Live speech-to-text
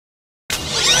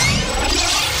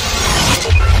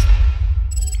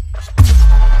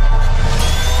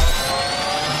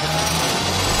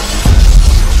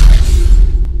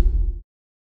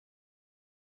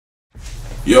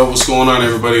Yo, what's going on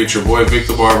everybody? It's your boy Vic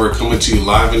the Barber coming to you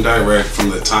live and direct from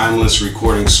the Timeless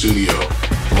recording studio.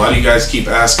 A lot of you guys keep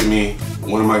asking me,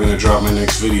 when am I going to drop my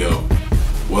next video?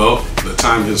 Well, the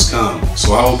time has come.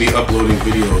 So I will be uploading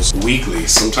videos weekly,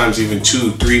 sometimes even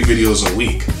 2-3 videos a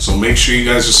week. So make sure you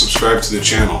guys are subscribed to the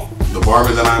channel. The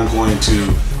barber that I'm going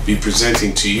to be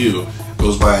presenting to you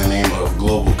goes by the name of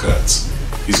Globalcuts.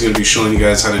 He's going to be showing you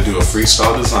guys how to do a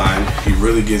freestyle design. He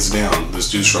really gets down. This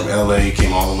dude's from LA, he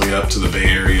came all the way up to the Bay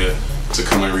Area to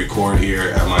come and record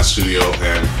here at my studio,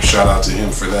 and shout out to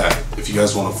him for that. If you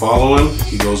guys want to follow him,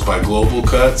 he goes by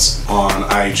Globalcuts on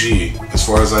IG. As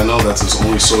far as I know, that's his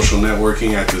only social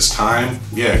networking at this time.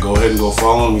 Yeah, go ahead and go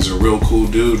follow him. He's a real cool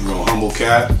dude, real humble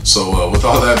cat. So with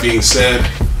all that being said,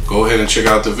 go ahead and check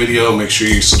out the video. Make sure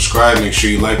you subscribe, make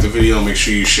sure you like the video, make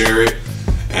sure you share it.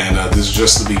 And this is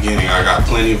just the beginning. I got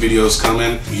plenty of videos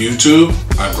coming. YouTube,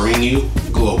 I bring you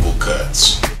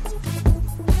Globalcuts.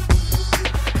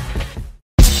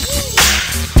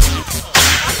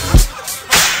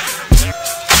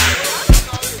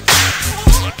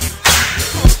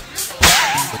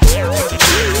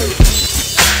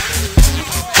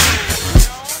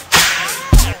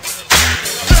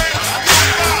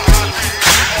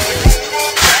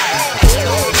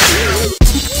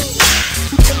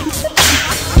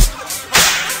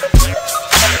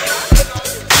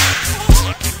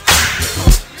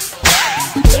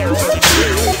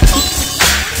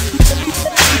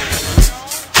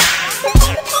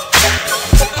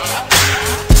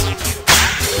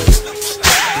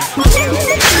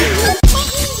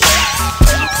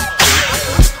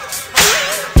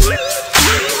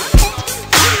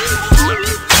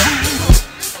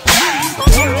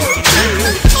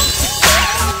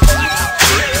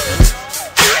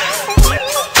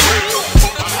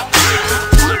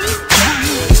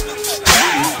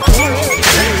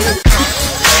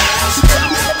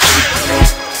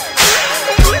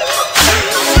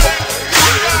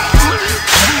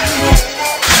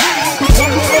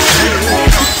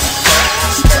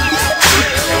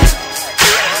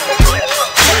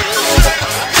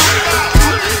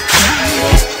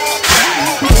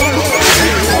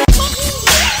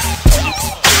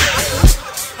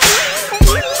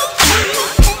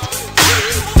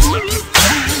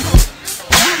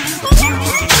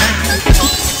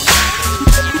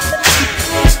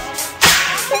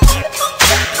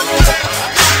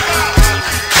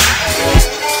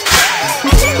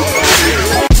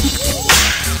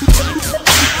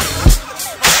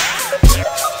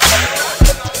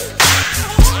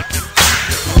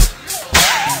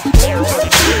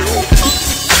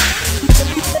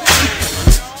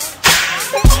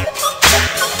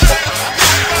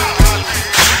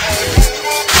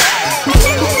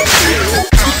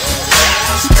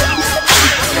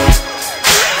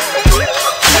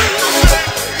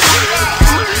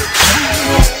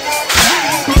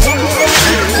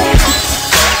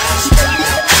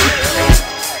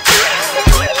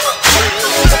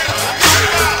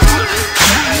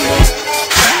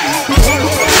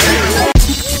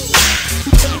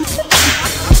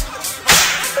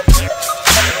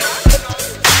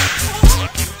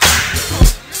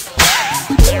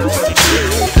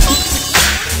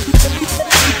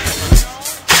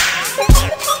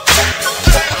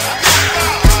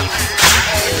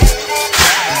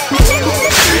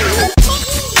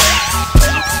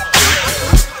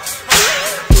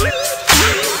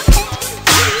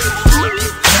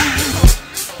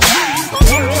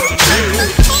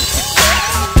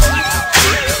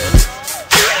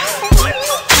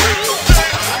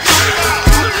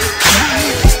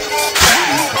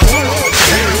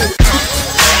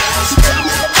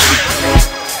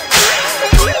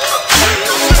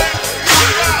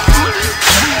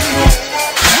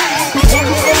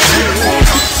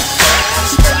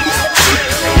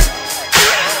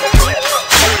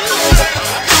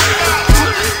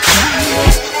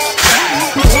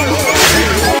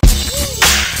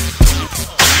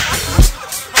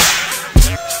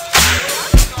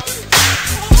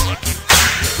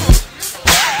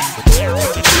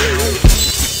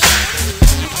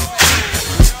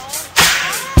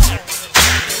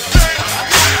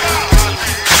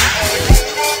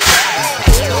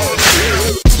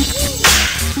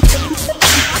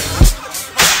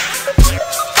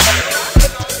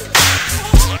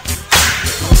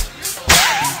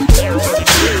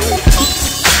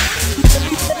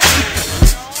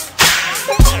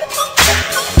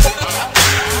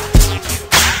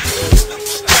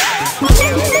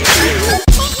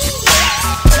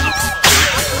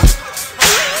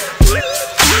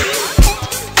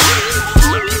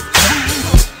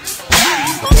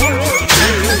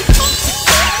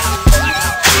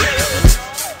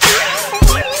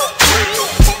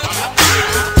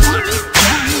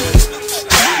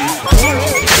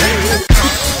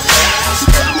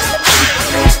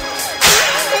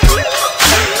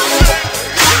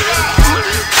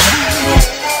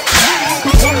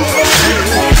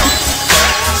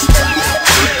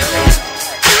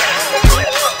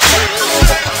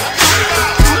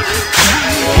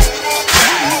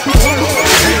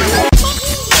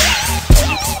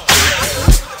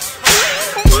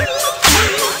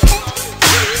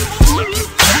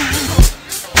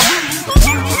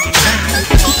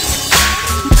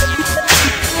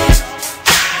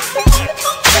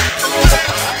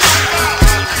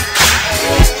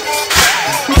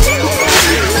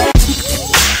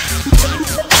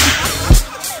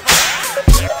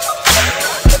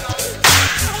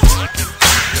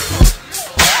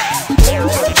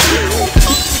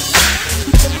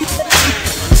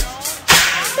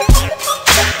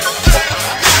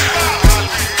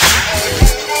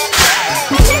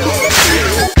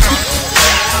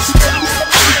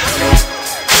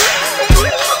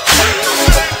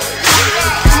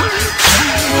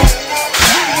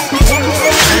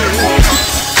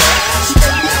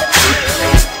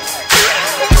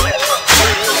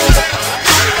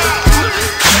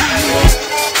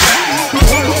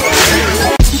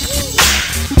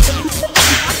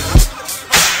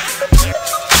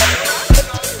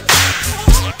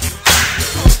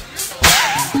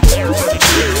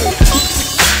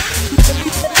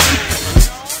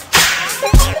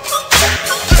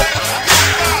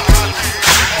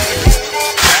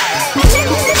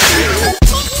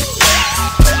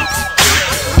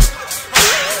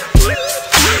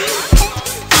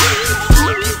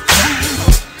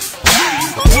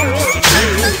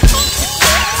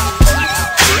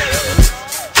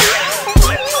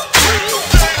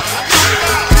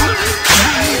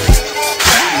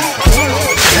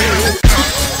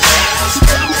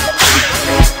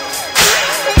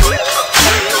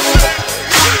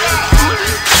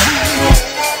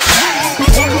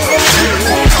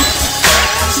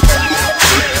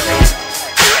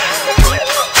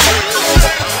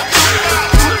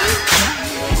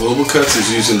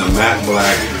 using the matte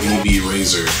black BB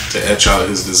razor to etch out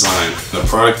his design. The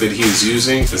product that he is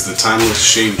using is the Timeless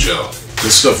Shave Gel.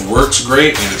 This stuff works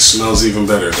great and it smells even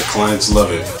better. The clients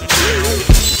love it.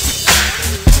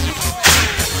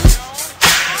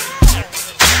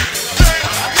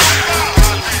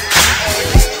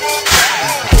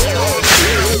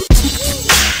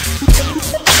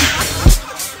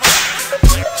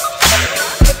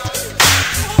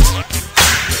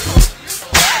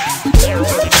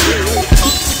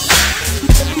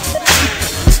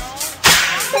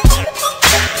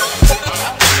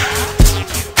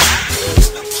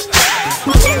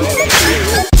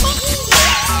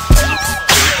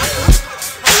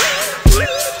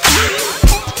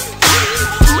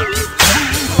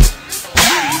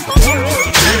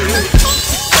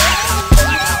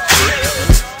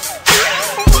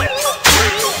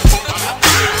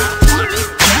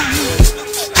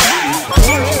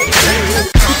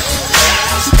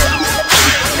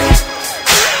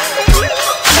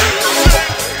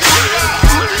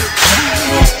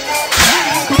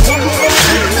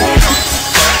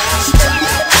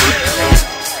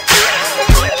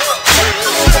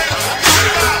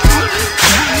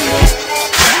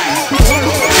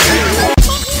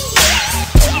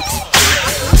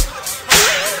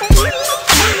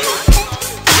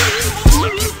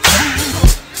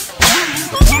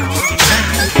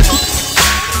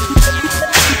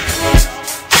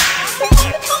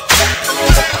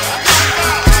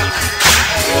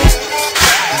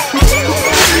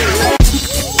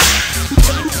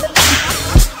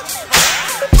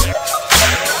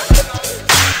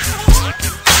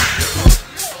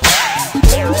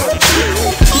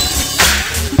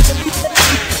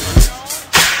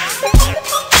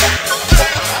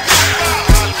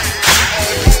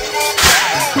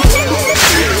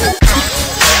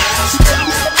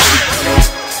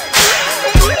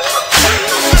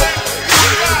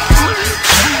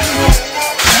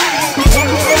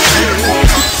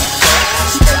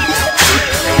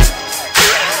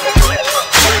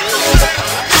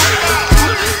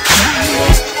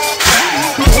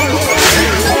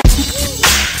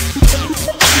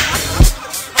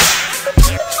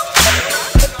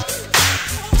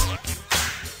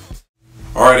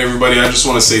 Alright everybody, I just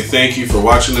want to say thank you for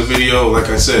watching the video. Like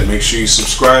I said, make sure you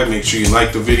subscribe, make sure you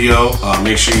like the video,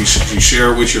 make sure you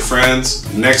share it with your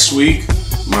friends. Next week,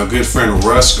 my good friend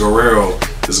Russ Guerrero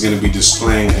is going to be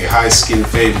displaying a high skin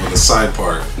fade with a side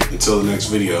part. Until the next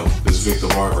video, this is Victor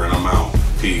Barber and I'm out.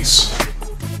 Peace.